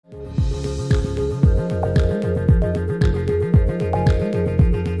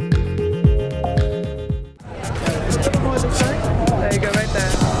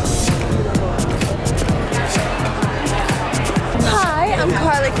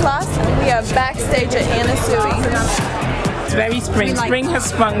Plus, and we are backstage at Anasui. It's very spring. Spring has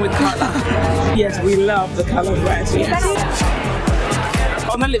sprung with colour. Yes, we love the colour red. Yes.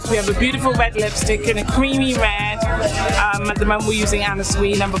 On the lips, we have a beautiful red lipstick in a creamy red. At the moment, we're using Anna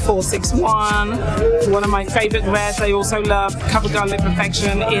Sui number 461. It's one of my favourite reds. I also love CoverGirl Lip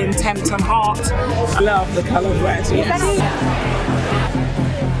Perfection in Tempton Hot. I love the colour red. Yes.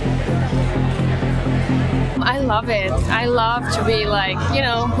 I love it. I love to be like, you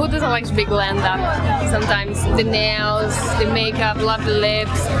know, who doesn't like to be glammed up? Sometimes the nails, the makeup, love the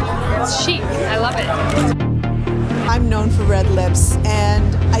lips. It's chic. I love it. I'm known for red lips,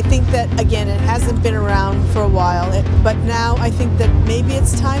 and I think that, again, it hasn't been around for a while, but now I think that maybe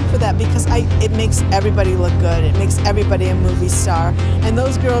it's time for that because it makes everybody look good. It makes everybody a movie star, and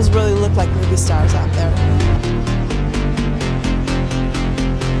those girls really look like movie stars out there.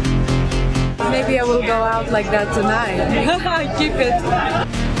 Maybe I will go out like that tonight. Keep it.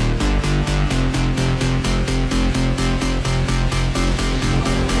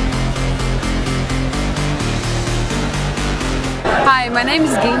 Hi, my name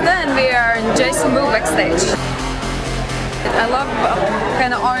is Ginta and we are in Jason Wu backstage. I love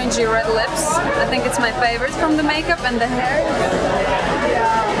kind of orangey red lips. I think it's my favorite from the makeup, and the hair.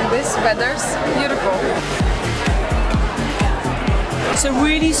 These feathers, beautiful. It's a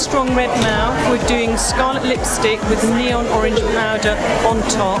really strong red mouth. We're doing scarlet lipstick with neon orange powder on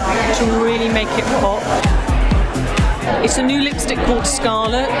top to really make it pop. It's a new lipstick called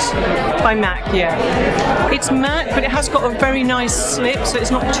Scarlet by MAC, yeah. It's matte, but it has got a very nice slip, so it's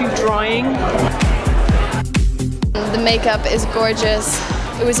not too drying. The makeup is gorgeous.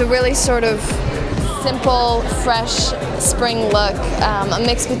 It was a really sort of simple, fresh spring look, a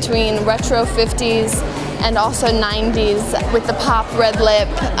mix between retro 50s and also 90s with the pop red lip.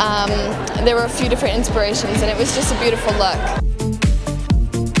 There were a few different inspirations and it was just a beautiful look.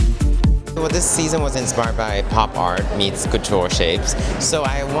 Well, this season was inspired by pop art meets couture shapes, so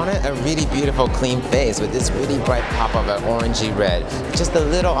I wanted a really beautiful clean face with this really bright pop of an orangey red, just a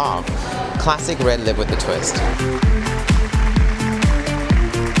little off. Classic red lip with a twist.